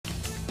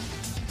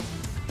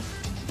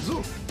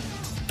So.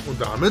 Und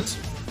damit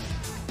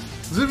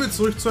sind wir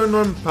zurück zu einem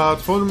neuen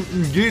Part von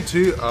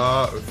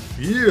GTA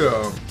 4.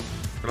 Mein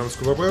Name ist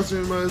Kovac,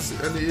 immer ist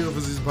eine Ehre für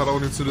diesen Part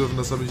aufnehmen zu dürfen.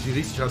 Das habe ich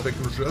richtig hart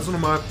weggenutscht. Also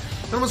nochmal,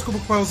 mein Name ist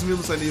Kovac, und wir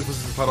haben es eine Ehre für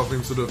diesen Part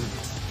aufnehmen zu dürfen.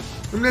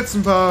 Im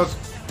letzten Part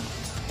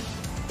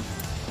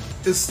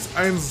ist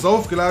ein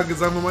Saufgelage,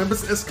 sagen wir mal, ein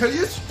bisschen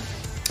eskaliert.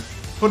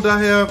 Von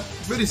daher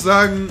würde ich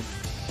sagen,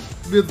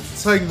 wir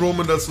zeigen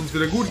Roman, dass es uns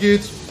wieder gut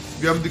geht.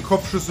 Wir haben die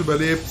Kopfschüsse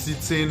überlebt, die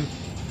 10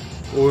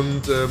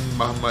 und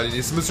machen mal die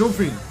nächste Mission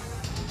für ihn.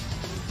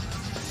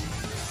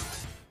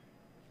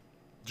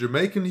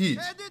 Jamaican Heat.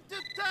 Headed to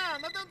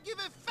town. I don't give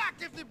a fuck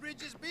if the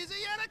bridge is busy.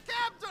 You're a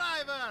cab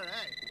driver.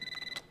 Hey.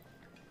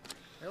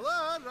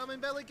 Hello, Roman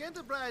Bellic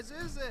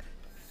Enterprises.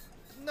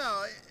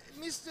 No,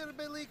 Mr.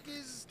 Bellic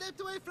is stepped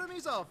away from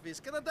his office.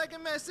 Can I take a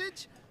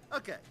message?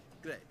 Okay,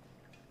 great.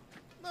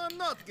 No, I'm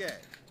not gay.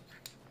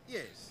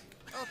 Yes,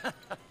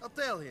 I'll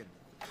tell him.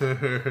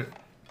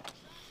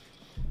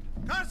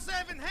 Car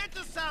 7, head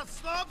to South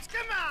Slopes.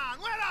 Come on,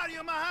 where are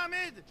you,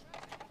 Mohammed?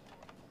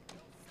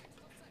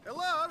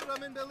 Hello,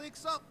 Roman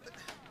Bellic's up.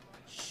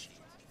 Shit,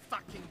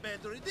 fucking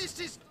battery. This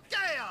is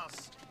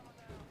chaos.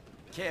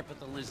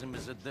 Capitalism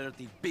is a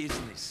dirty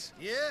business.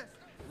 Yeah?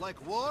 Like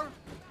war?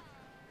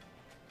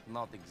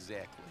 Not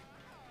exactly.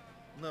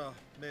 No,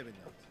 maybe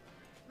not.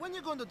 When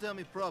you going to tell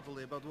me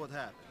properly about what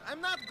happened?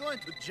 I'm not going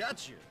to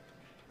judge you.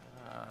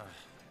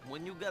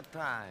 When you got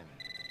time.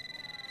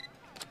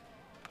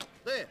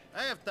 There,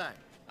 I have time.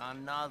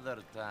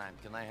 Another time.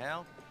 Can I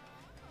help?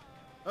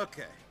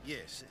 Okay,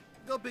 yes.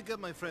 Go pick up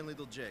my friend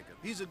little Jacob.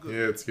 He's a good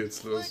Jetzt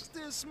geht's one. los. Likes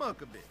to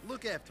smoke a bit.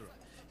 Look after him.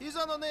 He's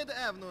on Oneida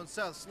Avenue in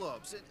South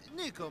Slopes.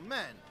 Nico,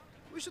 man,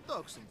 we should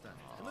talk sometime.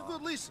 I'm a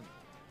good listener.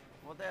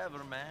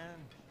 Whatever,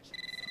 man.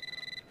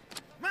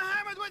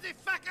 Mohammed, what the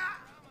fuck?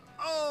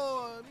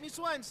 Oh, Miss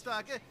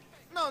Weinstock.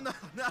 No,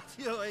 not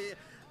you.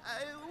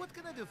 What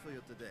can I do for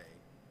you today?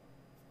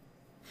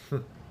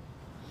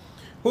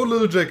 Hol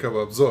Little Jacob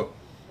ab. So.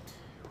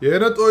 Ihr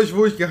erinnert euch,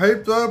 wo ich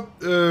gehypt war?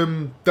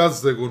 Das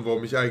ist der Grund,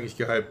 warum ich eigentlich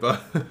gehypt war.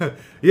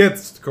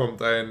 Jetzt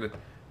kommt ein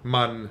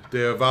Mann,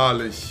 der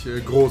wahrlich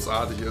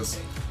großartig ist.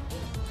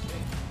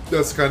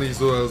 Das kann ich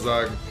so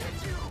sagen.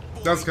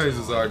 Das kann ich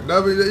so sagen.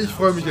 Ich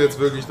freue mich jetzt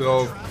wirklich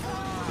drauf.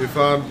 Wir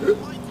fahren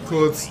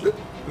kurz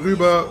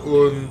rüber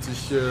und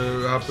ich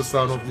habe bis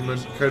dahin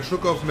noch keinen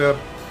Schluck auf mehr.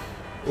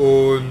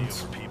 Und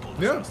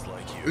ja,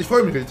 ich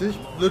freue mich richtig.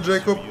 Little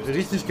Jacob,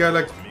 richtig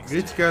geiler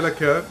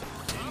Kerl.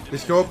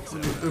 Ich glaube,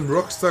 im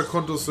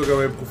Rockstar-Konto ist sogar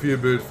mein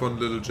Profilbild von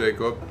Little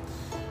Jacob.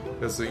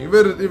 Deswegen,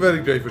 ihr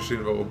werdet gleich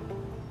verstehen, warum.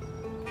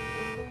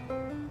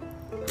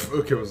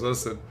 Okay, was ist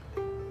das denn?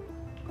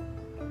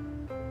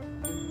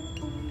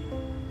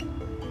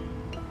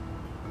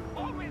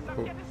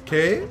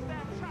 Okay.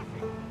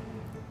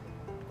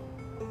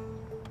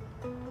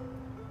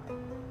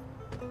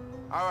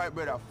 Alright,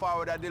 brother,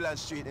 forward at Dillon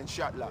Street in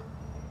Schottland.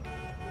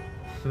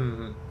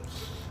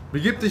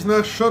 Begib dich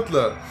nach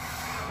Schottland.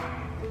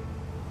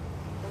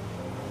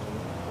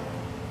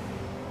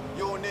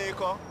 Yo,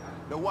 Niko,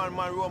 the one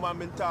man Roman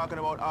been talking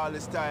about all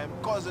this time.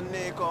 Cousin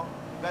Niko,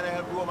 gonna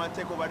help Roman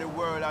take over the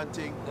world and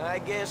thing. I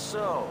guess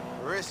so.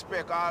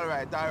 Respect,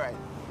 alright.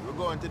 We're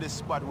going to this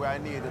spot where I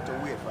needed to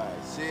wait for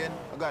it. See? I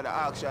gotta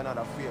ask you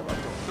another favor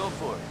too. Go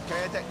for it.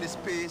 Can you take this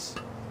piece?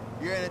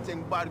 Hear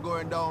anything bad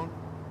going down?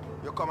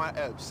 You come and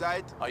help,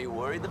 sight? Are you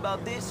worried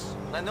about this?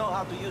 I know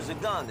how to use a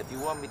gun if you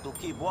want me to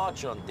keep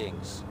watch on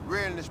things.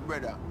 Realness,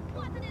 brother.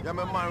 You're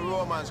my man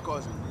Roman's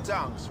cousin.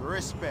 Thanks,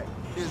 respect.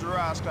 These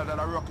rascals that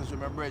are ruckus with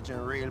my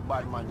brethren real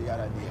bad man the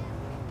other day.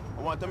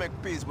 I want to make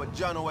peace, but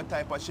John know what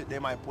type of shit they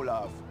might pull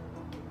off.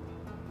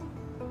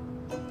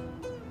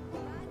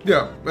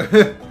 Ja.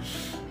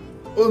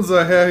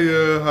 Unser Herr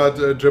hier hat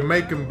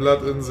Jamaican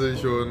Blood in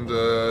sich und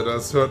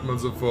das hört man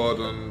sofort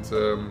und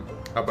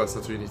aber ist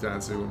natürlich nicht der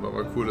einzige Grund,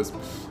 aber cool ist.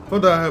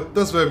 Von daher,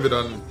 das werden wir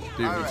dann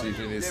definitiv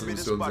in der nächsten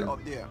Mission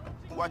sehen.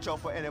 Watch out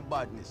for any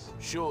badness.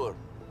 Sure.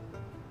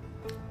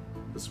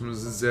 Das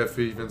ist sehr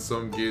fähig, wenn es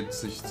darum geht,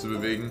 sich zu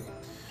bewegen.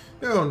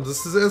 Ja, und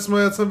das ist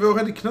erstmal, jetzt haben wir auch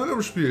eine Knarre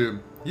im Spiel.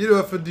 Jede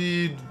Waffe,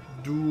 die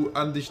du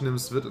an dich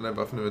nimmst, wird in ein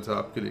Waffeninventar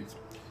abgelegt.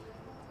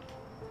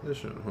 Sehr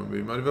schön, holen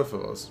wir mal die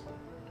Waffe raus.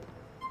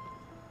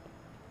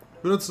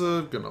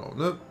 Benutze, genau,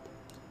 ne?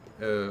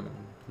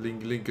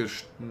 Linke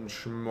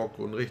Schmock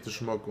und rechte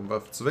Schmock, um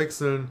Waffe zu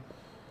wechseln.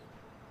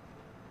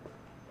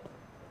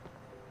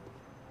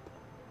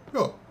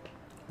 Ja,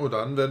 und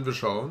dann werden wir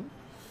schauen.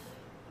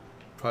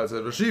 Falls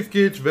etwas schief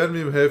geht, werden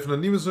wir ihm helfen.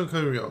 An die Mission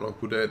können wir mich auch noch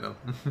gut erinnern.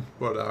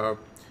 Oder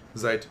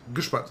seid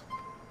gespannt.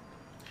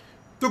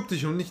 Duck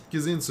dich, um nicht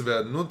gesehen zu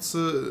werden.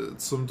 Nutze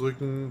zum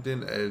Drücken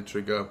den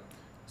L-Trigger.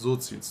 So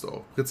zielst du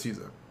auch.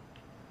 Präzise.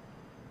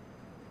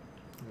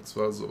 Und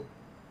zwar so.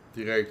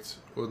 Direkt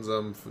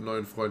unserem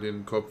neuen Freund in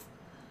den Kopf.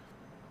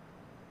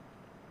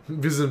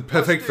 Wir sind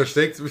perfekt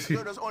versteckt.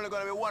 Jacob.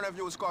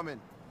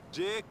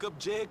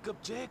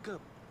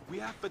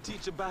 We have to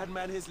teach a bad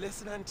man his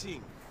lesson and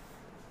thing.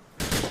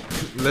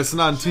 Lesson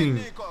an Team.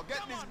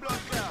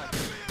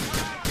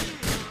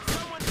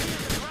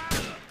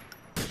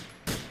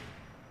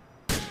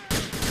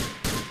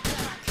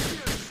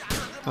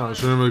 Ah,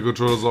 schön mit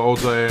Controller, so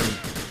Auto-Aim.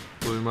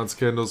 So wie man es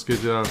kennt, das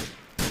geht ja.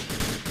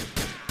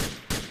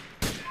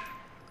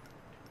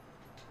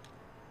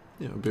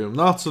 Ja, B um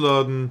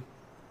nachzuladen.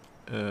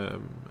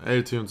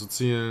 LT um zu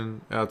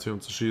zielen. RT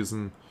um zu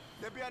schießen.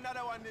 There be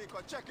another one, Niko.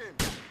 Check him.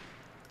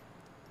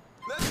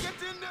 Let's get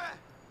in there.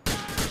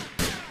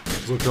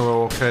 So können wir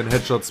aber auch keine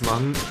Headshots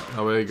machen,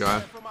 aber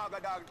egal.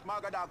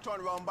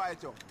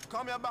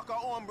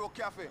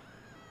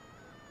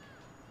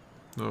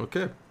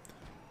 Okay.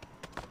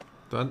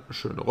 Dann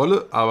schöne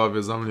Rolle, aber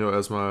wir sammeln hier auch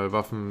erstmal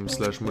Waffen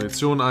 /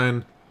 Munition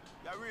ein.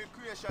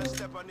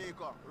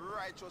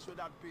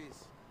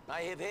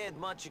 I have had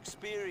much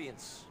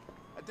experience.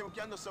 I think we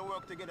can do some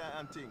work together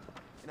and think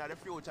in the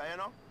future, you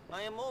know?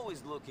 I am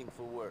always looking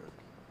for work,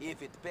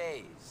 if it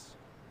pays.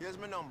 Here's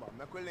my number.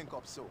 Make we link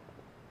up so.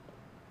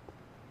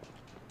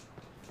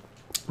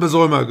 Was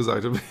auch immer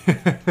gesagt habe.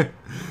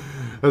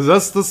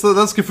 Also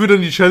das Gefühl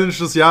dann die Challenge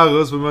des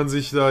Jahres, wenn man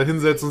sich da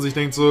hinsetzt und sich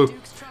denkt so,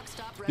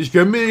 ich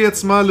gönne mir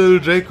jetzt mal Little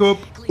Jacob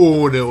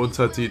ohne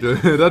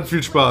Untertitel. Dann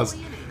viel Spaß.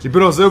 Ich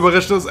bin auch sehr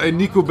überrascht, dass ein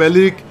Niko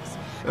Bellic,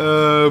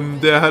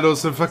 der halt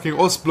aus dem fucking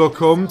Ostblock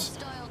kommt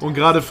und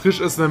gerade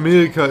frisch erst in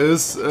Amerika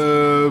ist,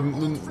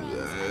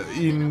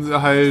 ihn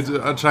halt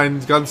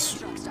anscheinend ganz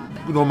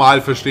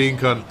normal verstehen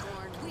kann.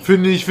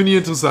 Finde ich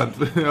interessant,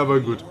 aber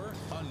gut.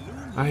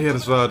 Ah ja,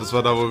 das war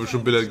da, wo wir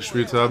schon Billard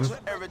gespielt haben.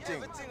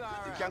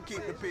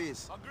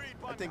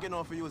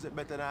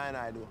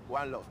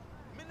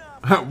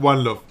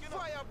 One Love.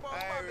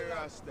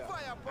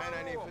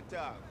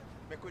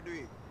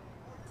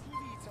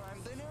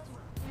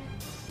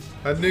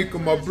 Nico,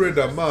 my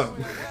brother, Mann.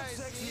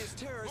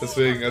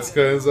 Deswegen, als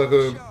kleine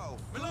Sache,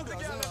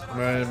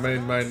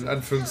 mein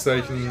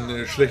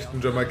Anführungszeichen schlechten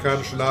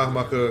jamaikanischen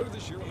Nachmache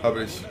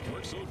habe ich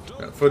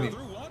von ihm.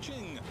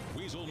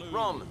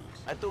 Roman,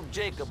 I took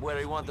Jacob where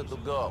he wanted to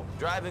go.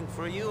 Driving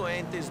for you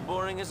ain't as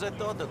boring as I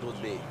thought it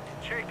would be.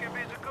 Jacob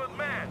is a good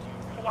man.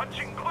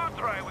 Watching glue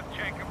dry with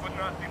Jacob would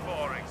not be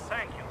boring.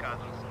 Thank you,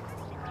 Cousins.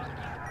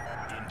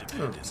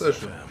 Ja, sehr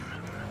schön.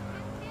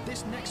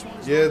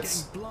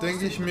 Jetzt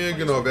denke ich mir,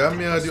 genau, wir haben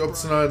ja die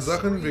optionalen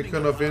Sachen. Wir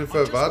können auf jeden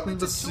Fall warten,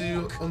 bis sie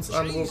uns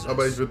anruft.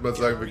 Aber ich würde mal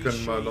sagen, wir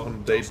können mal noch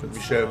ein Date mit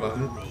Michelle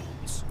machen.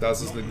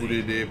 Das ist eine gute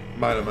Idee,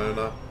 meiner Meinung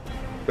nach.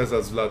 Besser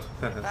als Vlad.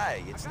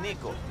 Hi, it's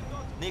Niko.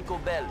 Niko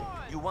Bellic.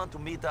 You want to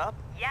meet up?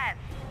 Yes.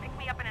 Pick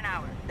me up in an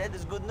hour. That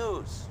is good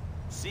news.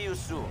 See you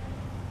soon.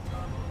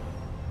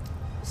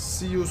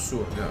 See you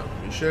soon, ja.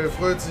 Michelle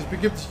freut sich.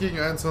 Begib dich gegen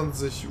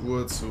 21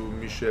 Uhr zu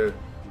Michelle.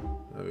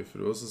 Ja, wie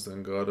viel Uhr ist es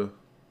denn gerade?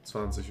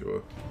 20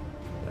 Uhr.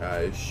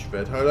 Ja, ich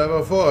werde halt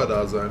einfach vorher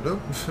da sein, ne?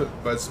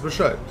 Weißt du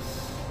Bescheid.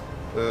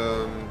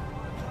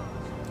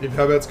 Ich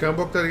habe jetzt keinen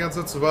Bock, da die ganze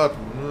Zeit zu warten.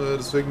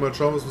 Deswegen mal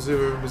schauen, was passiert,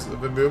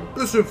 wenn wir ein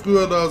bisschen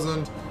früher da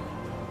sind.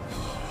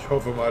 Ich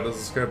hoffe mal, dass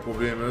es kein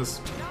Problem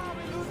ist.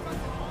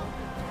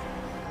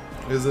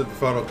 Wir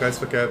fahren auch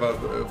Kreisverkehr einfach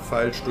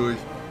falsch durch.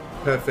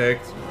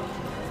 Perfekt.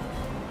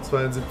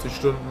 72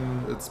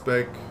 Stunden, it's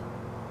back.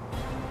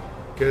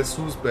 Guess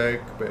who's back?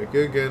 Back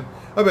again.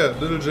 Aber ja,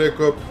 Little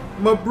Jacob,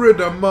 my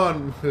brother,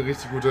 Mann.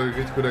 Richtig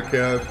guter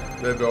Kerl,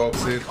 werden wir auch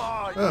sehen.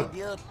 Ah,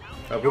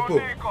 apropos.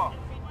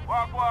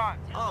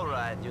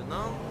 Alright, you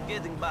know,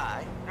 getting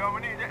by. Yo, we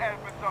need your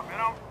help with stuff, you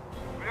know?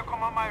 Will you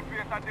come on my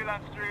place at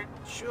Dillon Street?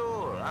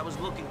 Sure, I was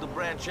looking to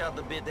branch out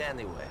a bit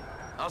anyway.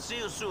 I'll see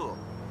you soon.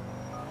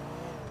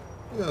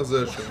 Ja,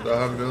 sehr schön. Da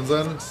haben wir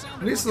unseren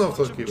nächsten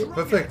Auftraggeber.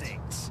 Perfekt.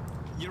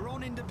 You're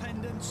on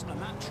independence and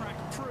that track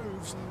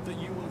proves that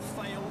you will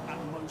fail at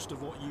most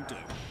of what you do.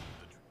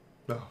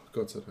 Ja,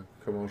 Gott sei Dank.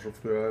 Kann man auch schon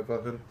früher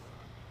einfach hin.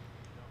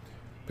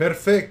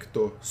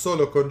 Perfetto.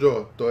 Solo con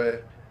Giotto,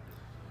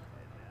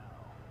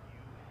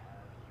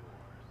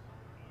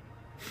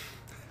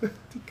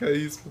 Die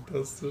KI ist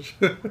fantastisch.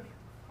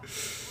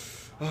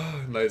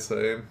 Nice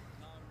Aim.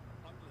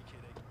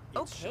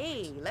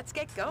 Okay, let's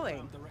get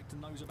going.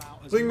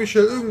 Bring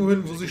Michelle irgendwo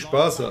hin, wo sie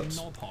Spaß hat.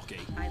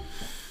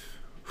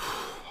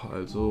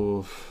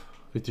 Also,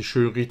 richtig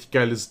schön, richtig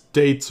geiles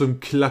Date zum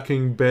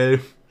Clucking Bell.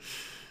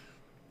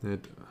 Ne,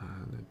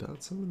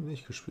 Darts haben wir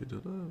nicht gespielt,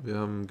 oder? Wir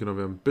haben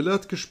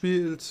Billard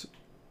gespielt.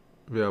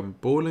 Wir haben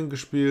Bowling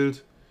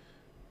gespielt.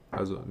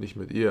 Also nicht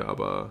mit ihr,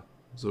 aber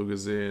so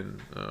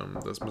gesehen.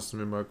 Das müssen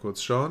wir mal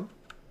kurz schauen.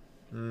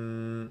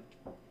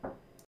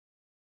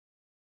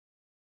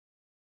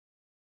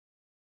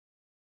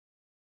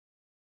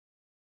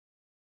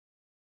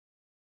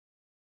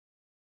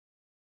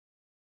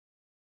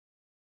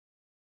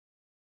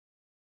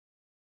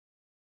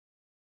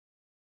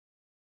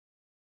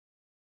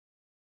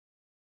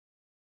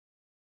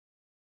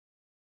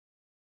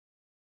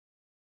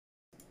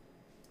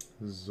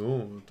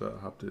 So, da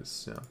habt ihr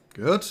es ja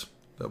gehört.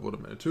 Da wurde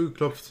meine Tür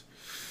geklopft.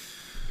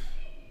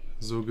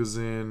 So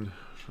gesehen.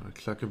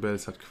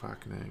 Clackebells hat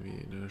Quark, ne,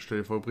 irgendwie. Ne? Stell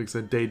dir vor, du bringst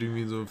ein Date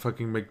irgendwie in so ein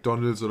fucking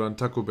McDonald's oder ein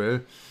Taco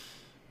Bell.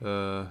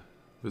 Wir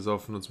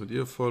saufen uns mit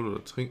ihr voll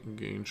oder trinken,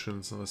 gehen schön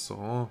ins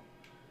Restaurant.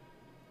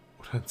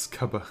 Oder ins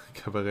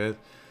Kabarett.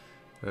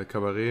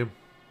 Kabarett.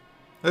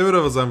 Ich würde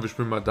aber sagen, wir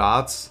spielen mal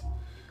Darts.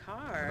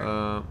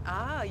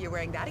 You're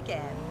wearing that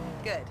again.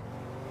 Good.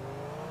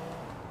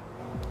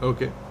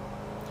 Okay.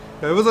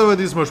 Ja, was aber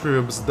diesmal spielen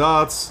wir ein bisschen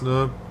Darts,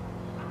 ne?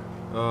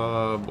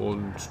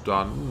 Und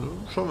dann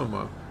schauen wir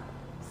mal,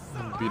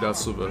 wie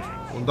das so wird.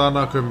 Und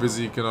danach können wir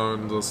sie genau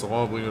ins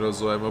Restaurant bringen oder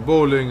so. Einmal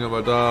Bowling,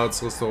 einmal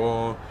Darts,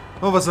 Restaurant.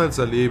 Mal was halt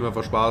erleben,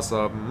 einfach Spaß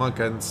haben. Man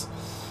kennt's.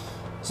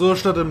 So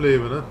statt im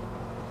Leben, ne?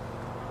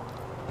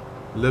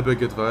 Liebe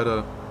geht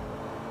weiter.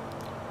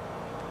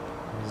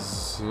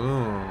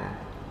 So.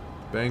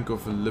 Bank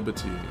of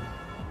Liberty.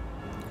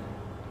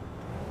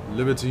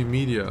 Liberty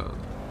Media.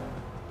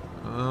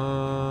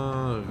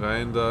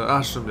 Rein da.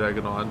 Ach stimmt, ja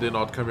genau. An den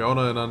Ort kann ich mich auch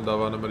noch erinnern. Da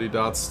waren immer die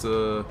Darts.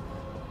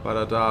 Bei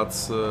der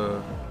Darts.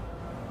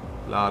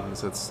 Laden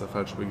ist jetzt der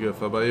falsche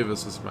Begriff. Aber ihr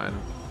wisst, was ich meine.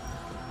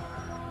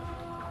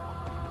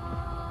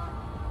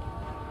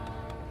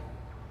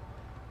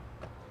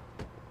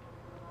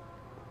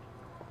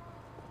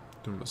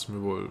 Dann müssen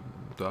wir wohl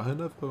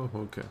dahin einfach.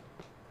 Okay.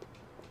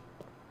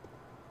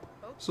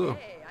 So.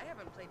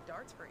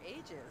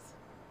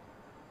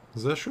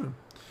 Sehr schön.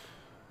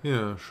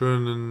 Ja,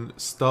 schönen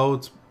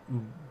Stout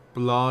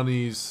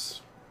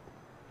Blarneys.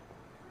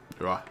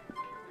 Ja.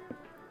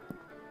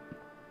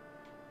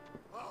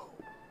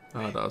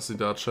 Ah, da ist die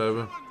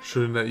Dartscheibe.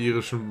 Schön in der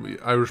Irish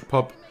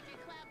Pop.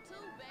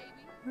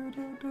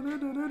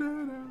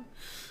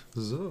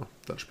 So,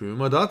 dann spielen wir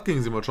mal Dart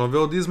gegen sie. Mal schauen,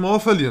 wer auch diesmal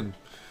auch verlieren.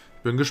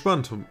 Bin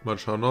gespannt. Mal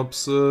schauen,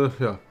 ob's,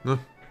 ja, ne?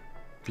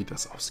 Wie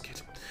das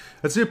ausgeht.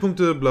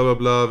 Erzählpunkte, bla bla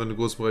bla, wenn du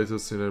Großbereich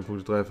ist, 10 deine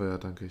Punkte 3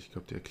 verjährt, danke. Ich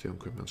glaube, die Erklärung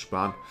können wir uns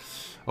sparen.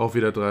 Auch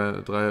wieder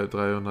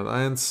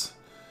 301.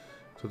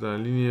 Zu deiner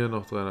Linie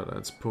noch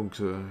 301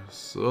 Punkte.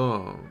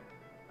 So.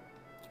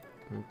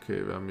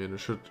 Okay, wir haben hier eine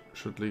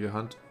schüttlige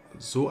Hand.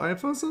 So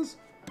einfach ist das?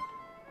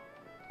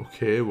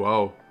 Okay,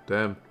 wow.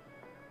 Damn.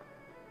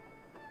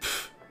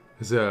 Pff,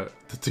 ist ja,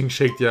 das Ding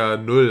shakt ja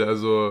 0,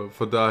 also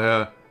von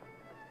daher.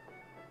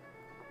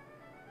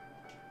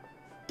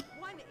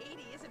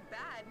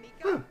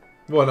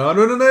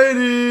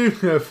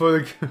 180!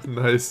 Erfolg.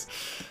 Nice.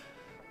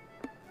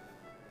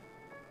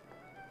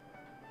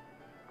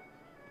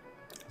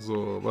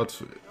 So,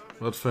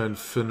 was für ein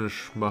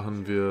Finish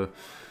machen wir?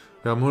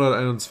 Wir haben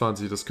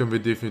 121, das können wir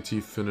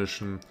definitiv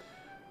finishen.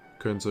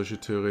 Können solche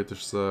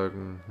theoretisch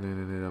sagen.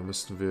 Nee, da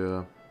müssten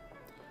wir.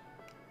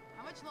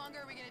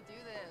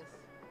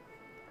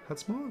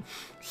 Halt's mal.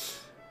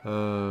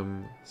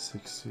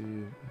 60,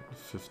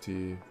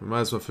 50. Wir machen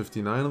jetzt mal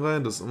 59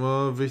 rein, das ist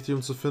immer wichtig,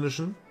 um zu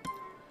finishen.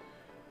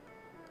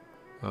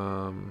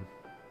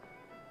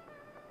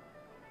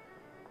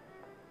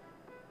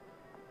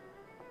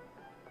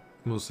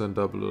 Muss ein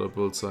Double oder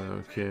Bullseye,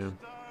 okay.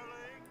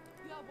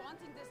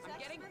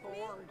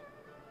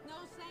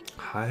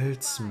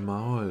 Halt's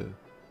Maul.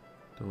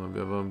 Dann machen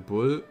wir aber einen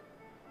Bull.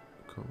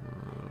 Komm,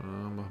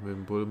 machen wir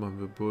einen Bull,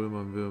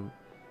 machen wir.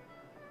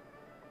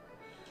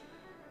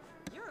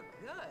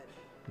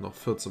 Noch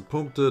 14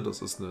 Punkte,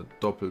 das ist eine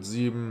Doppel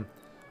 7.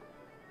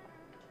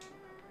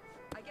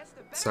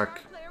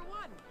 Zack.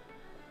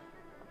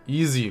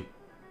 Easy.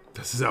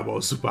 Das ist aber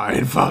auch super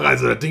einfach.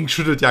 Also das Ding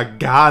schüttelt ja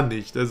gar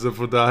nicht. Also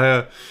von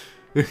daher.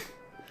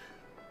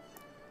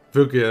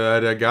 Wirklich, er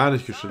hat ja gar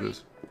nicht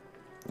geschüttelt.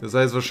 Das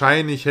heißt,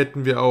 wahrscheinlich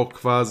hätten wir auch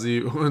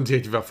quasi. Und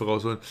direkt die Waffe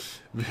rausholen.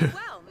 Well,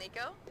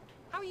 Niko,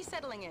 how are you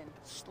settling in?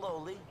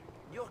 Slowly.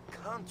 Your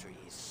country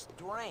is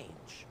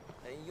strange.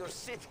 Your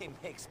city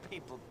makes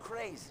people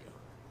crazy.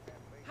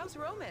 How's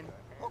Roman?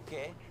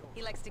 Okay.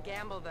 He likes to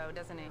gamble, though,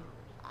 doesn't he?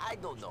 I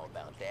don't know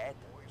about that.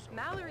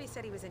 Mallory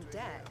said he was in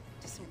debt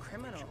to some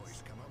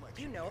criminals.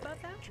 Do you know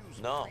about that?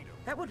 No.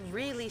 That would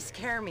really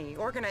scare me.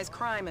 Organized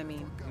crime, I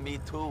mean. Me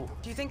too.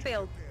 Do you think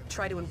they'll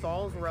try to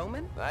involve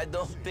Roman? I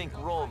don't think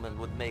Roman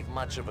would make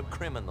much of a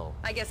criminal.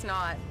 I guess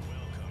not.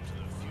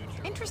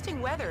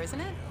 Interesting weather, isn't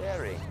it?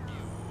 Very.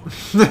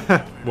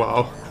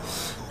 Wow.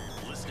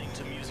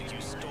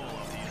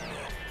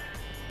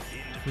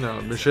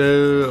 Ja,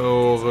 Michelle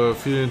auch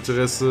viel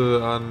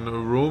Interesse an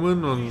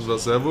Roman und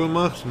was er wohl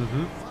macht.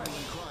 Mhm.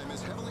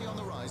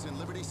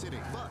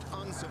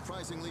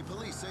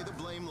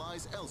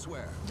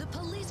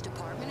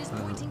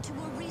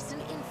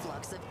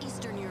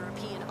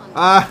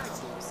 Ah,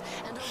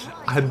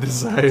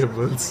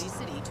 undesirables.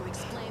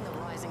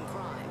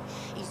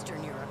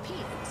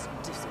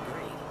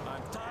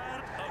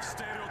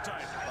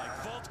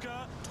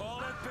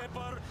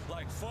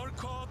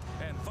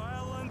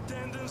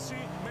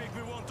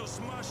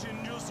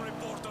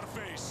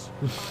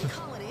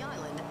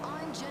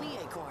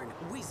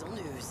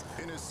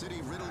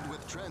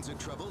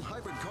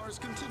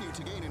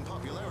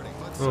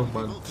 Oh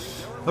Mann.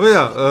 Aber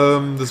ja,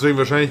 deswegen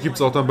wahrscheinlich gibt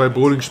es auch dann bei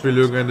Bowling-Spielen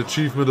irgendein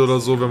Achievement oder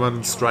so, wenn man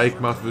einen Strike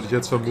macht, würde ich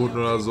jetzt vermuten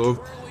oder so.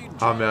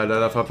 Haben wir ja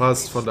leider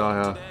verpasst, von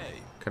daher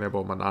kann ja aber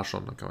auch mal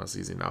nachschauen, dann kann man es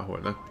easy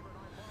nachholen, ne?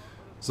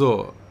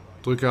 So,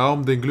 drücke A,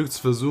 um den Glück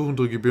zu versuchen,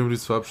 drücke B, um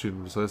dich zu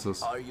verabschieden. Was heißt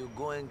das? Are you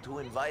going to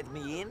invite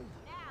me in?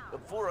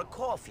 For a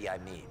coffee, I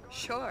mean.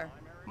 Sure.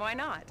 Why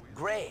not?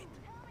 Great.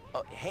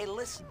 Hey,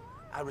 listen.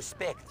 I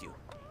respect you.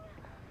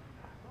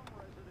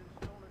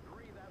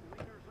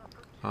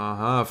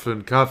 Aha, für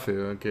einen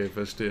Kaffee. Okay,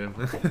 verstehe.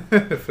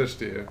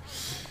 Verstehe.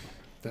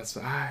 Das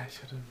war... Ah,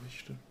 ich hatte nicht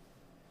stimmt.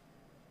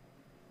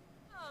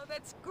 Oh,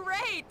 that's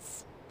great.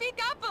 Speak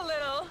up a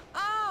little.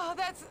 Oh,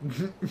 that's...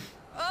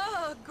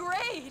 oh,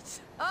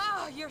 great.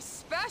 Oh, you're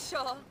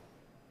special.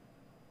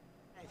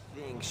 I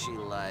think she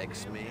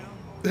likes me.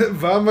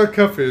 Warmer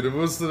Kaffee, du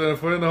wurdest zu deiner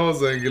Freundin nach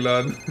Hause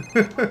eingeladen.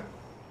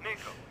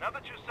 Niko, now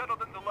that you're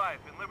settled into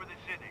life in Liberty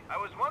City, I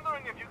was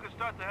wondering if you could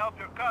start to help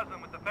your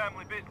cousin with the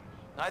family business.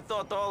 I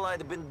thought all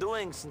I'd been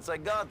doing since I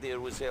got there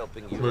was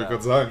helping you Wollte out.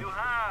 gerade sagen. You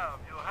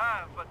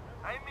have, but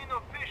I mean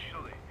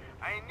officially.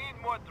 I need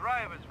more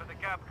drivers for the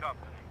cab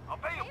company. I'll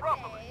pay you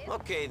properly.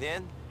 Okay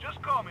then.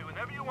 Just call me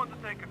whenever you want to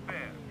take a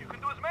fare. You can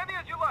do as many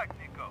as you like,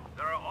 Niko.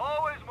 There are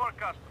always more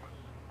customers.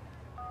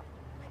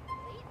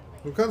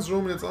 Du kannst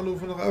Roman jetzt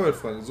anrufen und nach Arbeit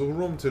fragen. Suche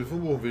Roman, Telefon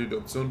buchen wir die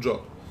Option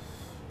Job.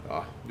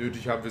 Ja,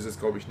 nötig haben wir es jetzt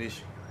glaube ich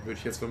nicht. Würde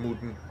ich jetzt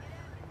vermuten.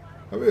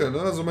 Aber ja, ne?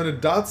 Also meine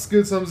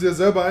Dart-Skills haben sie ja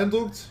sehr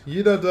beeindruckt.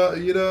 Jeder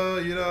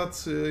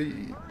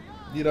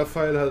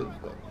Pfeil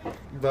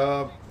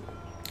war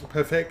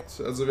perfekt.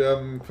 Also wir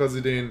haben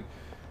quasi den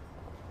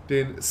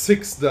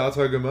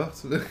Six-Data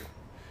gemacht.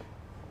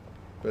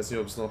 Ich weiß nicht,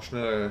 ob es noch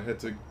schneller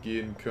hätte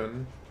gehen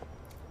können.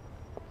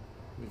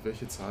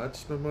 Welche Zahl hatte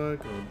ich nochmal?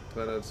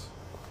 300.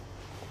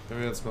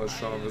 Können wir jetzt mal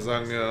schauen. Wir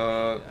sagen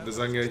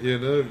ja hier,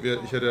 ne?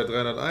 Ich hatte ja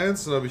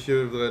 301, dann habe ich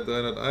hier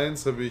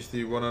 301, habe ich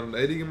die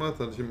 180 gemacht,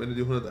 dann hatte ich am Ende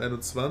die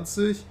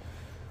 121.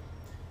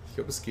 Ich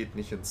glaube, es geht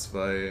nicht in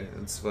zwei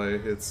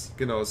Hits.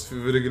 Genau, es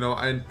würde genau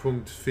ein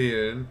Punkt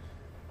fehlen,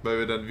 weil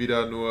wir dann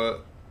wieder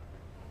nur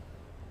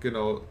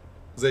genau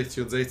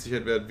 60 und 60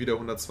 hätten wir wieder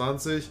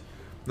 120.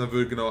 Und dann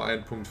würde genau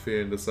ein Punkt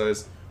fehlen. Das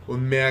heißt,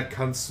 und mehr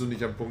kannst du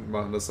nicht am Punkt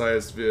machen. Das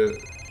heißt, wir...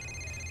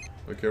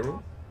 Okay,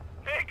 Ro?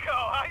 Niko,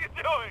 how you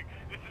doing?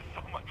 This is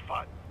so much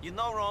fun. You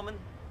know, Roman,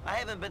 I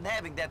haven't been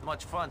having that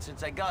much fun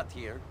since I got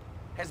here.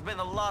 Has been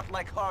a lot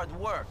like hard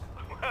work.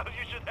 Well,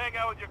 you should hang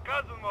out with your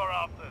cousin more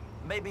often.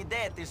 Maybe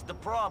that is the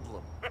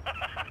problem.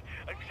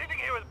 I'm sitting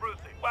here with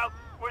Brucey. Well,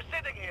 we're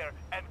sitting here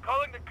and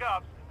calling the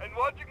cops and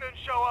watching them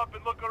show up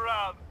and look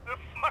around. The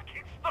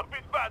fucking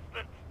stupid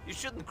bastards. You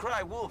shouldn't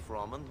cry wolf,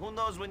 Roman. Who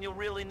knows when you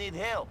really need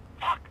help?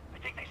 Fuck, I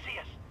think they see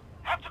us.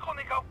 Have to call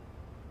Niko.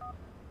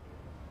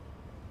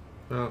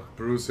 Ach,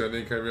 Bruce, ja,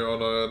 nee, kann ich mir auch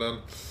noch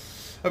erinnern.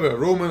 Aber ja,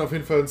 Roman auf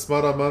jeden Fall ein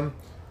smarter Mann.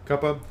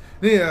 Kappa.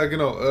 Nee, ja,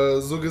 genau,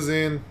 so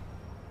gesehen.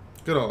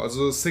 Genau,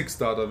 also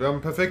Six-Starter. Wir haben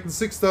einen perfekten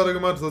Six-Starter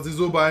gemacht, das hat sie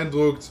so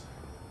beeindruckt.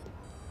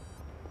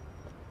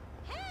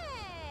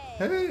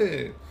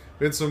 Hey!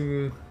 Wir sind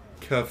zum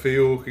Café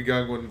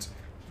hochgegangen und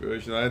für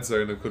euch ein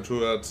Einzeigen, der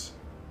Controller hat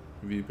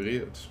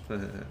vibriert.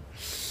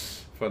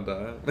 Von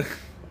daher.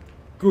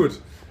 Gut,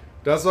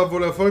 das war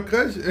wohl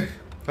erfolgreich.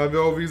 Haben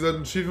wir auch, wie gesagt,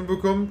 ein Achievement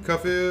bekommen.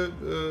 Kaffee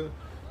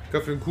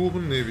und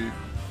Kuchen? Nee, wie?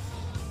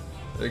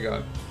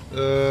 Egal.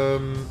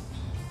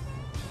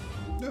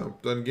 Ja,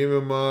 dann gehen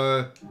wir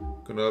mal,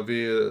 genau,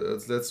 wie wir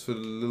als letztes für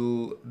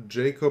Little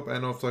Jacob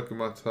einen Auftrag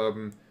gemacht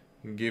haben,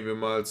 dann gehen wir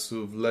mal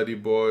zu Vladdy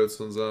Boy,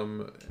 zu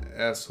unserem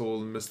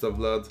Asshole Mr.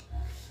 Vlad.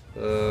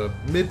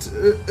 Mit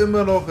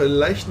immer noch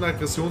leichten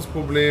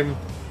Aggressionsproblemen,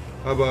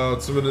 aber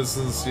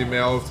zumindest je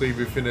mehr Aufträge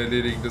wir für ihn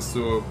erledigen,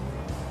 desto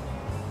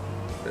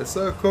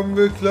besser kommen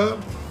wir klar.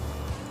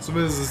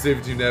 Zumindest ist es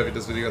definitiv nervig,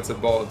 dass wir die ganze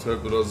Zeit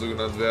Bauerntöpfe oder so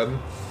genannt werden.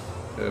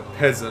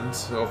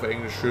 Peasant, auf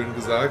Englisch schön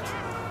gesagt.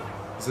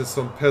 Das ist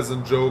so ein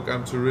Peasant Joke,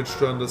 I'm too rich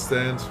to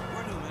understand.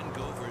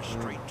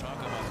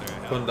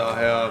 Von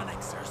daher,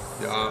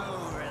 ja.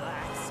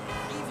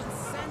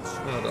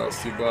 Na, da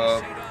ist die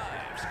Bar.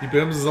 Die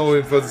Bremsen sind auf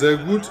jeden Fall sehr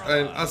gut.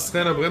 Ein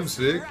astreiner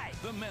Bremsweg.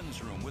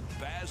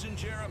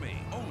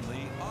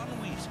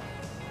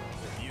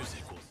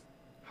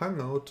 Hung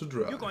out to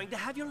dry. You're going to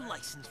have your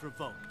license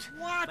revoked.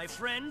 What? My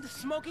friend,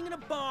 smoking in a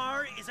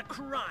bar is a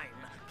crime.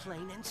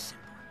 Plain and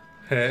simple.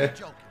 Hä?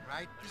 Joking,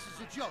 right? This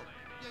is a joke.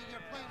 Yeah,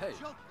 you're playing Hey, a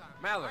joke.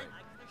 Mallory,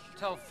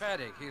 tell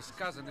Fatty his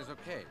cousin is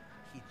okay.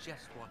 He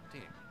just walked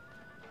in.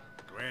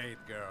 Great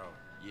girl.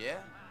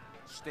 Yeah?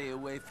 Stay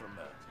away from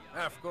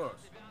her. Of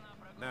course.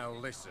 Now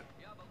listen,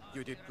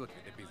 you did good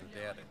with the business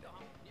the other day.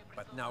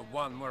 But now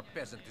one more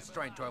peasant is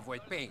trying to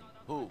avoid pain.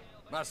 Who?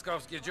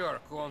 Moskovsky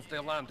jerk who owns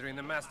the laundry in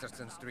the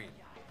Masterson Street.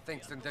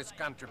 Thinks in this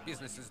country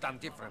business is done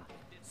different.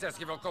 Says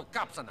he will call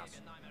cops on us.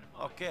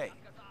 Okay.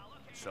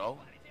 So?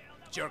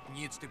 Jerk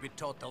needs to be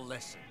taught a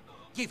lesson.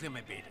 Give him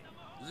a beating.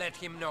 Let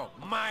him know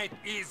might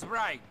is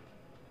right.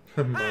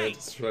 Might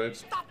is right.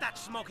 Stop that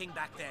smoking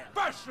back there.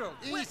 Partial.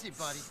 Easy,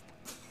 buddy.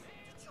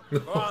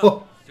 Go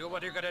on, do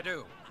what you gotta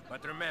do.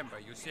 But remember,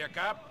 you see a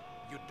cop,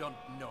 you don't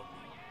know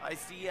me. I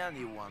see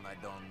anyone, I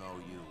don't know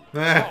you.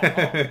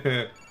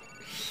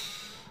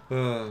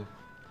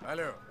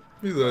 Hallo.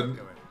 Wie gesagt,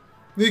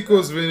 Nico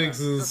ist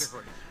wenigstens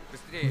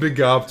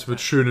begabt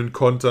mit schönen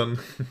Kontern.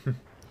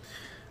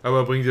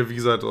 Aber bringt ja, wie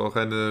gesagt, auch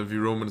eine, wie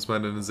Roman es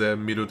meint, eine sehr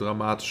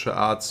melodramatische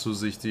Art zu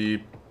sich,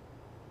 die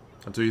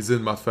natürlich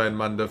Sinn macht für einen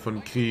Mann, der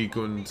von Krieg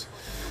und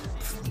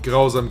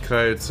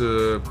Grausamkeit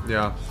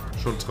ja,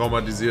 schon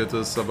traumatisiert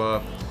ist.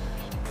 Aber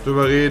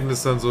Drüber reden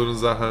ist dann so eine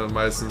Sache,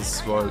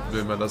 meistens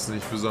will man das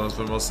nicht, besonders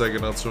wenn man aus der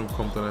Generation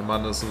kommt, dann ein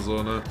Mann ist und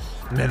so, ne?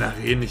 Männer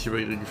reden nicht über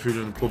ihre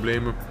Gefühle und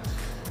Probleme.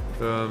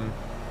 Oh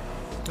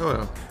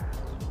ja.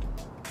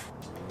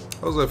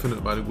 Also er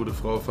findet mal eine gute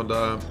Frau, von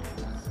daher.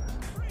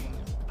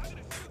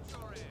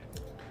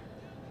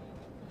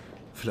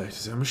 Vielleicht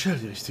ist ja Michelle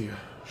die richtige.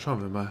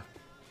 Schauen wir mal.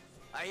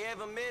 I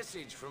have a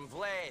message from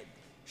Vlad.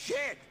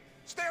 Shit!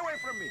 Stay away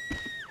from me!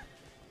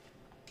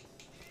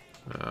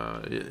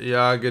 Ja,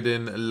 jage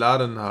den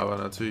Ladenhaber.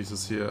 Natürlich ist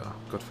es hier.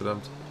 Oh Gott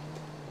verdammt.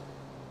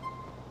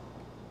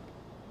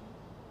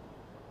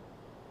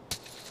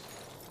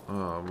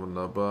 Ah,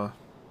 wunderbar.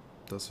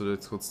 Das wird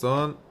jetzt kurz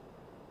dauern.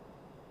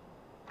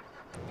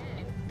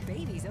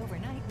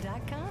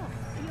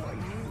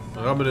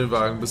 Ramme den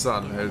Wagen, bis er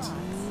anhält.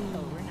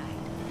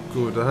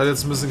 Gut, das hat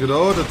jetzt ein bisschen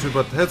gedauert. Der Typ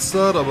hat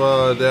Headstart,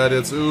 aber der hat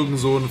jetzt irgend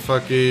so einen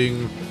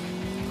fucking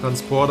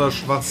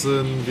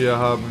Transporter-Schwachsinn. Wir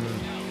haben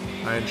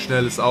ein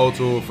schnelles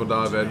Auto, von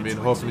daher werden wir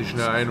ihn hoffentlich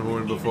schnell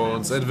einholen, bevor er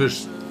uns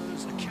entwischt.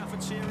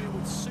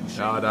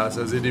 Ja, da ist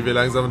er. Seht ihr, wie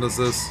langsam das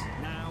ist?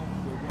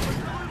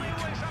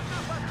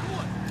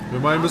 Wir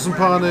machen ein bisschen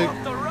Panik.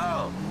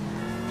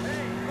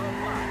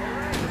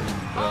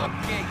 Ja.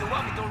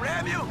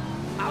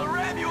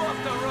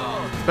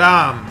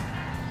 Bam!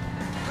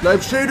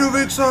 Bleib stehen, du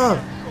Wichser!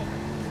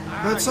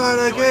 Bezahl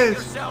dein Geld!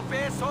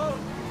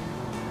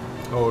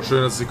 Oh,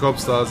 schön, dass die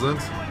Cops da sind.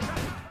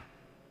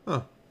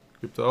 Ah,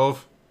 gibt er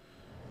auf.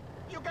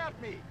 You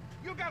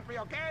got me,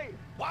 okay?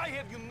 Why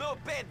have you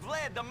not paid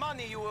Vlad the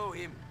money you owe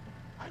him?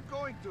 I'm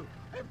going to.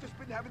 I've just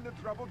been having the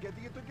trouble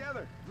getting it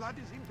together. Vlad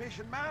is an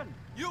impatient man.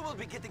 You will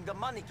be getting the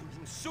money to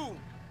him soon,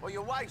 or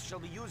your wife shall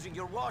be using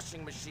your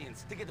washing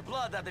machines to get the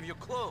blood out of your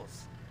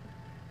clothes.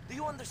 Do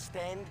you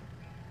understand?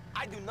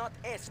 I do not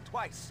ask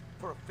twice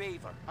for a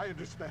favor. I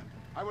understand.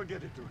 I will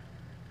get it to him.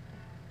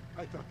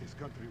 I thought this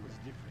country was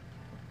different.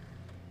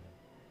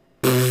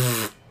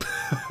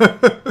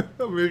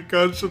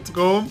 Amerikanischer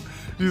Traum.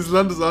 Dieses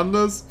Land ist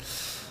anders.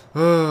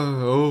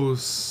 Oh,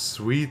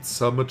 sweet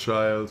summer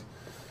child.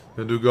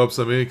 Wenn du glaubst,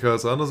 Amerika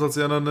ist anders als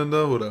die anderen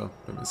Länder, oder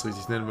wenn wir es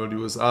richtig nennen wollen, die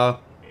USA,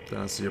 dann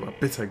hast du dich aber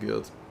bitter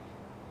geirrt.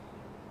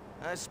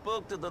 I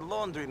spoke to the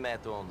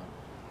laundromat owner.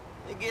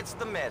 He gets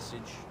the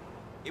message.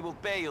 He will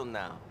pay you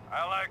now.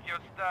 I like your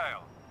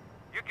style.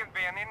 You can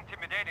be an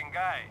intimidating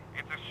guy.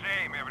 It's a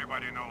shame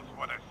everybody knows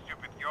what a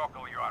stupid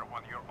yokel you are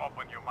when you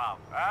open your mouth,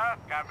 huh?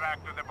 Come back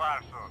to the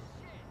bar soon.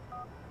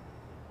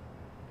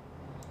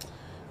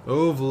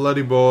 Oh,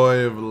 bloody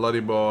boy,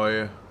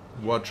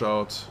 watch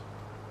out.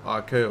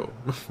 RKO.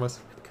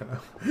 Was? Keine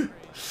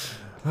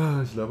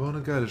Ahnung. Ich glaube auch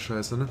eine geile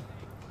Scheiße, ne?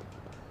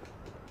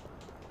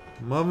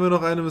 Machen wir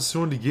noch eine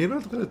Mission, die gehen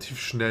halt relativ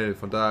schnell,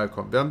 von daher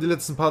kommt. Wir haben die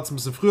letzten Parts ein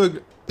bisschen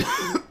früher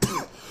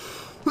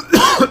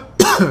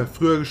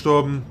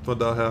gestorben, von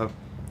daher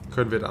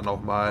können wir dann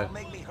auch mal.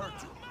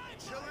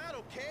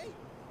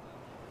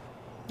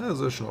 Ja,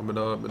 sehr schön, mit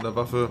einer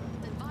Waffe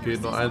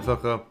geht noch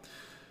einfacher.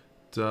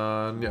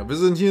 Dann, ja, wir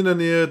sind hier in der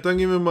Nähe, dann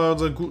gehen wir mal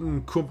unseren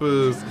guten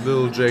Kumpel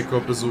Lil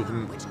Jacob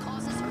besuchen.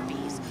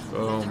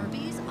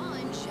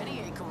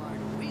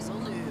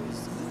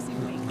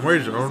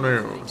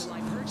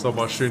 Ist doch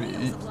mal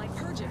schön.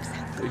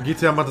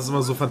 GTA macht das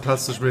immer so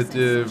fantastisch mit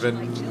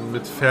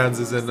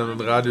Fernsehsendern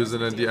und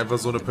Radiosendern, die einfach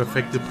so eine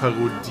perfekte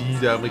Parodie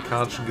der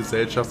amerikanischen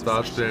Gesellschaft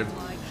darstellen.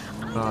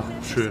 Ah,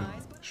 schön,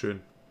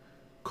 schön.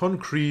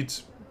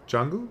 Concrete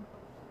Jungle?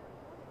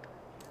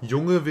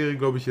 Junge wäre,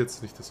 glaube ich,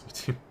 jetzt nicht das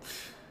Richtige.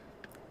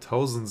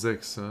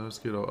 1006, ja, das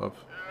geht auch ab.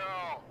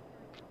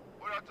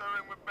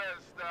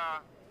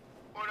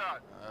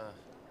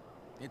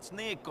 It's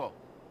Niko.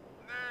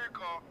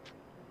 Niko?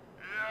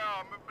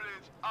 Yeah, me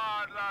bleached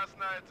hard last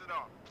night, you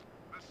know.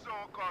 The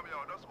sun come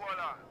here, just hold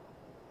on.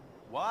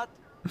 What?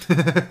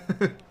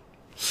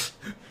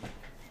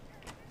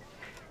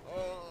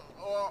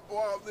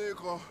 What,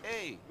 Niko?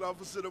 Hey. Glad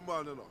to see the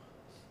man, you know.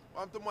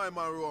 Want to mind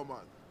my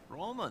Roman.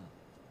 Roman?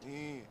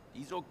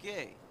 He's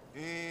okay.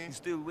 He's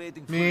still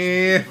waiting for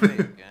his big break,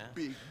 eh?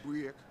 Big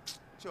break.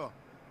 Sure.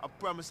 I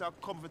promise I'll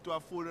come to a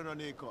fool in a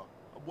Niko.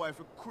 A boy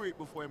for creep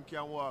before him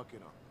can walk, you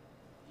know.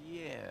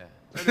 Yeah.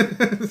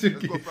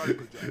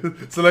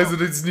 So leise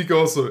den Sneak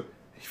auch so.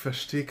 Ich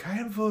verstehe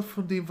kein Wort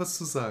von dem, was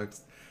du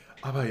sagst.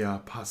 Aber ja,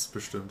 passt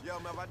bestimmt. Yeah,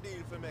 I have a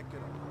deal for make, you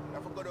know. I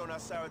have to go down to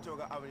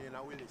Saratoga Avenue in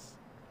Willis.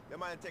 The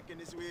man taking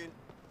this wheel.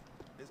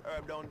 This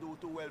herb don't do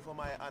too well for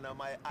my honor,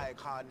 my eye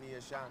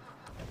coordination.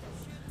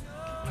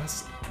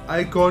 Was?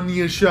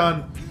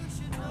 Iconiation.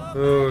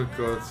 Oh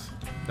Gott.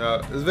 Ja,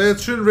 es wäre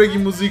jetzt schön,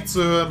 Reggae-Musik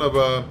zu hören,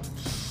 aber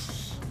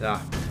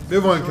ja,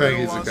 wir wollen kein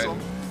Risiko.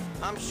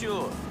 I'm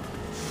sure.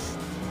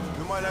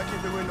 You might not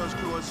keep the windows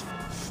closed.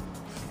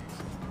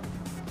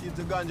 Keep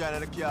the ganja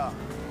in the car.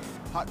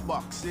 Hot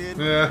box, see?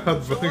 Yeah,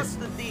 hot So box. what's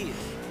the deal?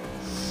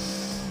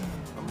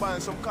 I'm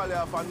buying some curry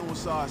off a new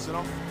sauce, you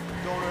know?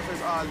 Don't know if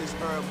it's all this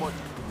herb, but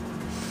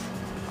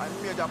I'm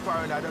major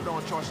paranoid, I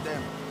don't trust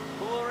them.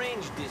 Who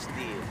arranged this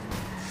deal?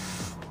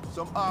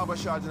 Some harbor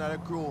shots in the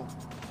crew.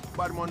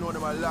 Bad man know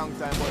them a long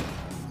time, but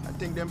I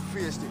think them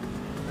faced it.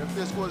 If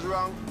this goes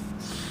wrong,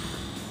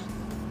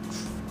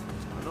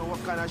 know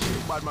what kind of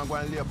shit bad man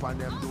going to lay upon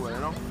them door, you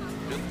know?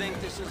 You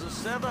think this is a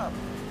setup?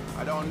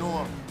 I don't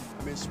know.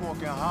 I've been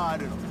smoking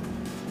hard, you know.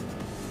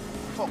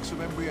 Fucks with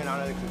my brain a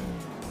little.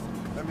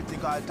 Let me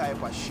think all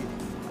type of shit.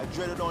 I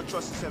dread don't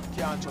trust yourself,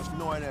 can't trust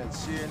no one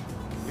else, see?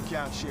 You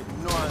can't shake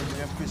no one in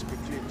your fist be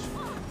clinch.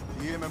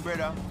 You hear me,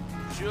 brother?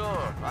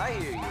 Sure, I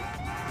hear you.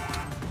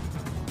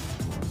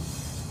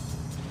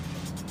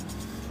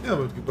 Ja,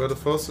 mit geballter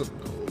Faust.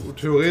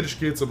 Theoretisch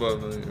geht's, aber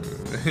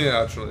er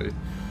hat schon recht.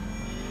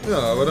 Ja,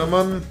 aber der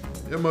Mann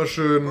immer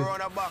schön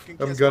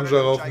am Ganja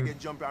rauchen.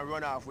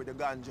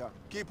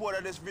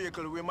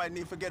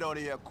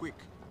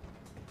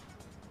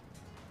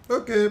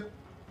 Okay.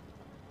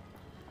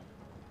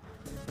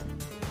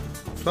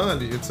 Fahren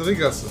die jetzt zur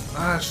Gasse.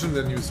 Ah, stimmt,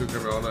 der News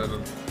können wir auch noch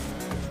erinnern.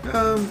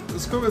 Ja,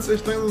 es kommen jetzt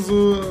echt langsam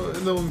so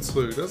Erinnerungen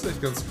zurück. Das ist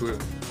echt ganz cool.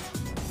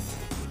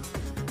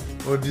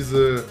 Und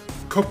diese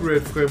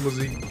copyright-freie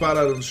Musik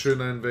ballert uns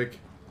schön einen weg.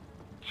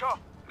 Sure,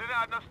 they didn't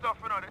have no stuff,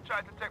 you know. They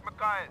tried to take my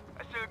car in.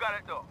 I still got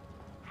it though.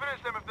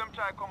 Finish them if them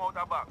try to come out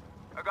the back.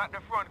 I got the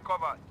front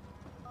covered.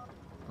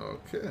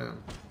 Okay.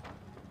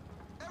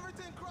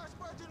 Everything crash,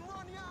 Virgin,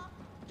 run, yeah.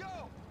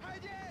 Yo,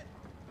 hide it.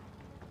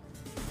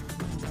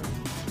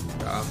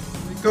 Ja,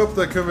 ich glaube,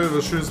 da können wir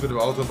was Schönes mit dem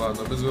Auto machen.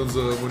 Da müssen wir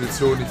unsere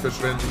Munition nicht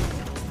verschwenden.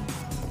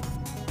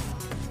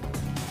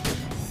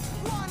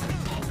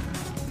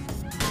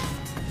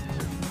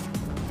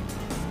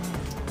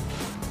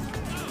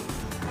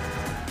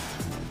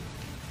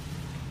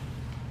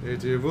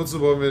 Wozu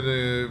wollen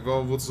wir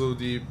wozu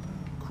die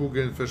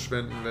Kugeln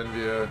verschwenden, wenn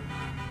wir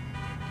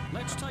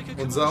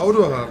unser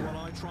Auto haben?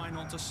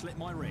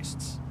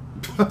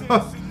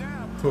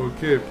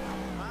 Okay.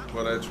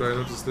 While I try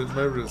not to slit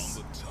my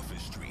wrists.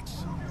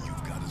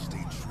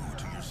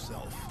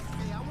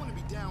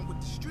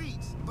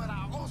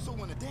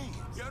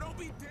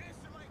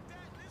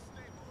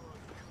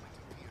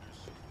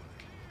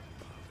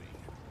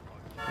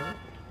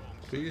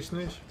 Kriege ich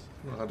nicht?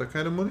 Hat er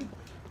keine Money?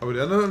 Aber die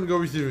anderen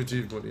glaube ich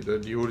definitiv Money.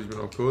 Die hole ich mir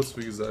noch kurz,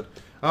 wie gesagt.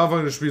 Am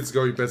Anfang des Spiels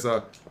glaube ich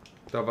besser,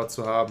 da was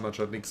zu haben,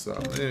 anstatt nichts zu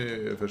haben.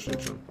 Ihr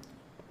versteht schon.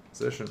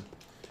 Sehr schön.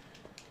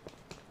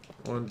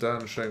 Und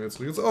dann steigen wir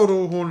zurück ins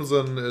Auto, holen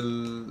unseren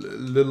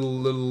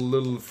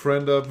little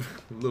friend ab.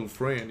 Little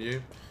friend,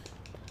 yeah.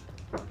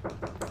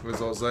 Das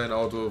ist auch sein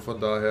Auto, von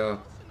daher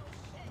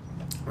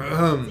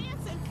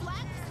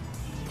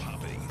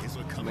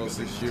muss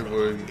ich hier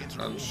wohl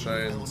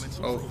anscheinend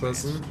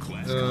aufpassen.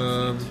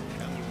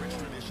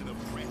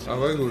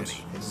 Aber gut,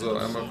 so,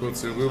 einmal kurz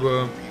hier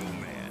rüber,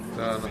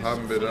 dann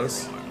haben wir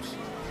das.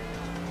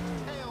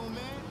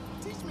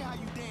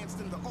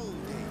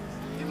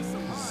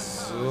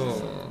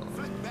 So,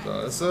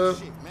 da ist er,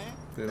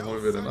 den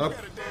holen wir dann ab.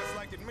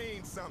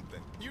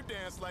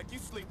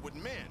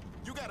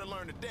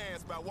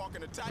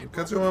 Du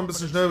kannst dich auch mal ein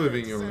bisschen schnell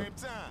bewegen, Junge.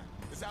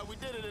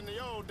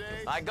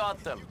 I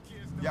got them.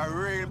 You're a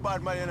real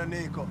bad man, you know,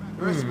 Niko.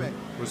 Respect.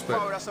 Respect.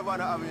 Power of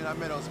Savannah Avenue in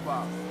Meadows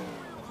Park.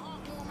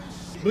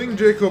 Bringen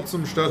Jacob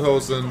zum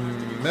Stadthaus in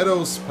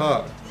Meadows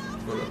Park.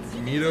 Oder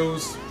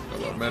Meadows.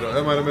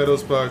 Aber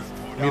Meadows Park.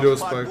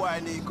 Meadows Park. Boy,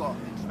 Niko.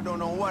 I don't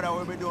know what I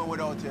will be doing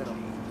without you, though.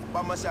 But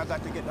I must say I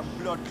got to get the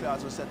blood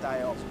clots to set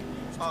I up.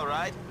 All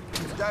right.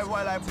 That's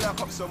while I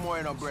black up some more,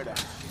 you know, brother.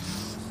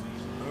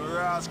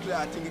 Rascal,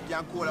 I think it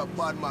can call a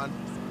bad man.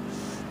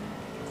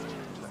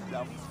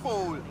 That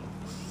fool.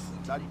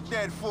 That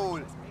dead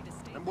fool.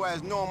 Them boy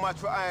is no match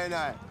for I and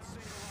I.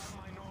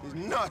 He's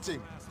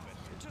nothing.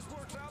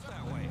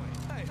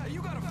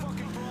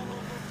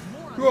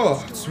 Ja,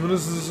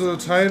 zumindest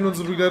ist Teilen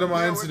unsere Begleiter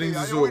mal eins, die denken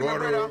sich so,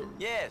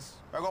 Yes.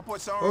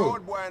 oh.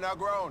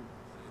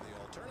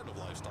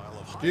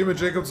 Geh mit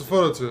Jacob zur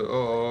Vordertür.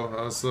 Oh,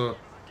 achso.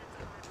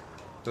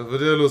 Das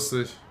wird ja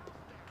lustig.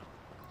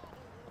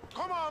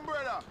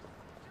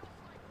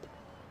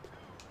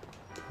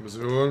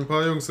 Müssen wir wohl ein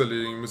paar Jungs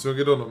erledigen. Mission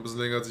geht doch noch ein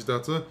bisschen länger, als ich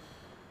dachte.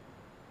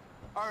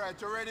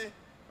 Alright, you ready?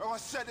 We're gonna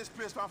set this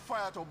place on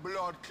fire to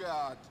blood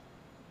clot.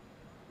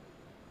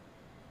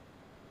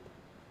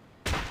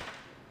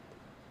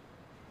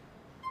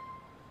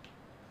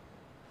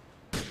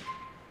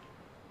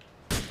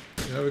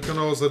 Ja, wir können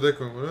auch aus der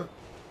Deckung, oder?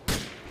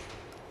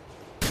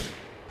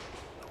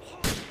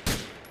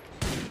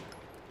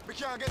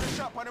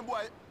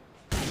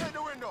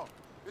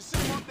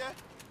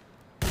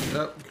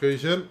 Ja, krieg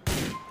ich hin.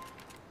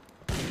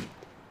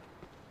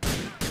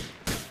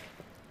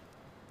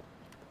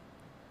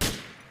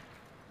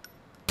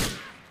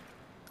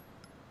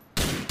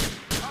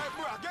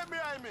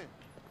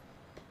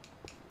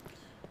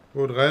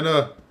 Gut,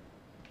 Rainer.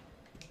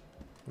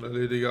 Und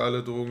erledige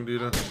alle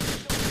Drogendealer.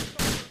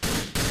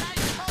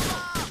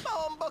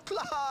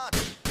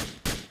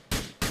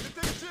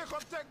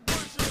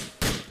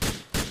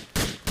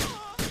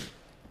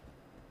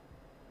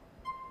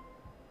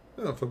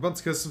 Ja,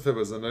 Verbandskästen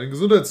verbessern deinen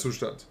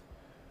Gesundheitszustand.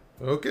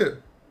 Okay.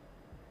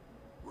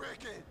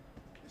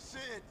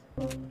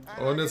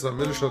 Und jetzt haben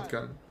wir eine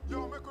Shotgun.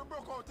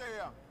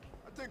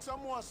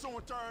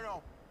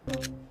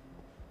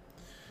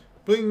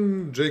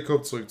 Bringen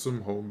Jacob zurück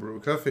zum Homebrew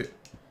Café.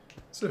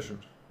 Sehr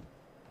schön.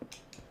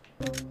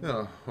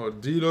 Ja,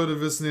 und die Leute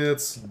wissen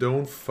jetzt,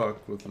 don't fuck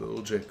with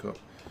little Jacob.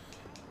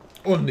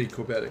 Und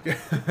Niko Bellic.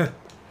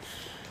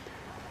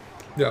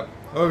 Ja,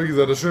 aber wie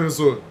gesagt, das Schöne ist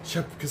so, ich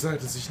habe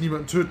gesagt, dass ich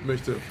niemanden töten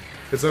möchte.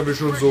 Jetzt haben wir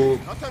schon so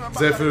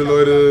sehr viele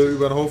Leute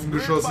über den Haufen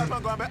geschossen.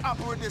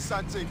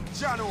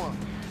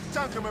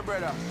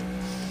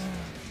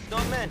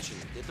 Don't mention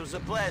it. It was a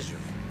pleasure.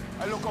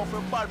 I look out for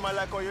Batman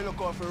like how you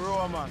look out for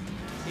Roman.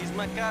 He's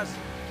my cousin.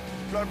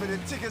 Blood be the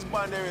thickest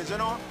band there is, you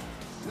know?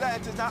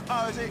 Light is not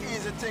always an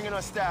easy thing in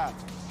a style.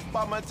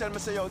 Batman tell me,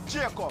 say, yo,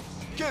 Jacob,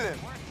 kill him.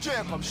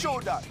 Jacob,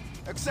 shoot that,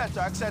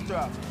 etc.,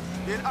 etc.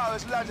 Then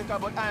always logical,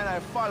 but I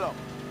follow.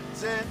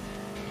 See?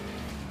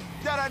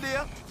 The other day,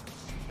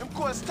 him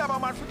could stab a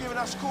man for giving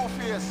a school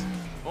face.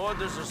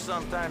 Orders are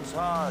sometimes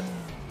hard.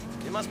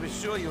 You must be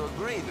sure you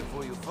agree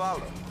before you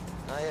follow.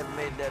 I have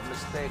made that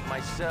mistake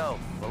myself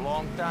a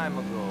long time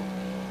ago.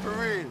 For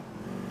real.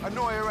 I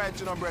know you're right,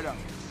 you know, brother.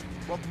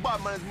 But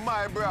Batman is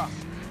my bro.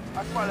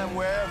 I follow him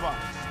wherever.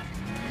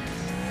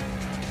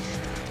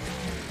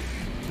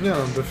 Ja,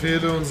 und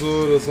Befehle und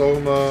so, das ist auch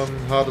immer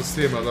ein hartes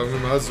Thema, sagen wir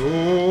mal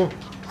so.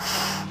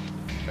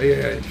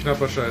 Ey,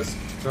 knapper Scheiß,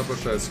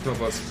 Knoppers.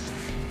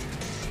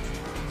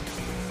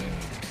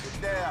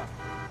 There.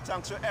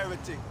 Thanks for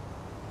everything.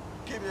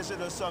 Give this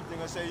little something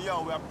and say,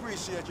 yo, we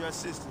appreciate your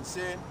assistance,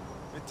 see?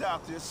 We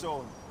talk to you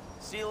soon.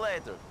 See you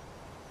later.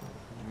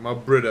 My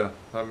brother,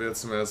 haben wir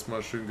jetzt zum ersten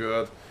Mal schön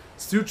gehört.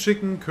 Stewed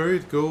Chicken,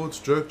 Curried Goat,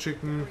 Jerk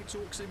Chicken,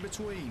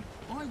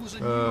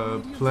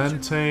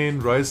 Plantain,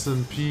 Rice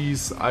and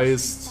Peas,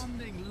 Iced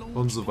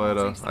und so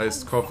weiter.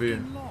 Iced Coffee.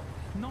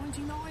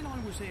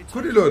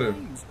 Gut, die Leute.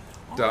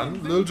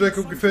 Dann, Little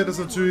Jacob gefällt es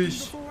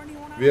natürlich.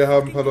 Wir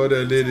haben ein paar Leute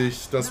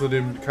erledigt. Das mit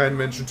dem keinen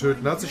Menschen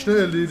töten hat sich schnell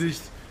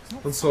erledigt.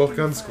 Und zwar auch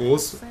ganz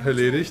groß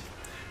erledigt.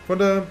 Von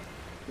daher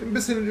ein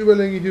bisschen in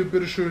Überlänge hier,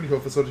 bitteschön. Ich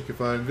hoffe, es hat euch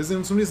gefallen. Wir sehen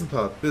uns zum nächsten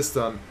Part. Bis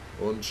dann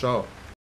und ciao.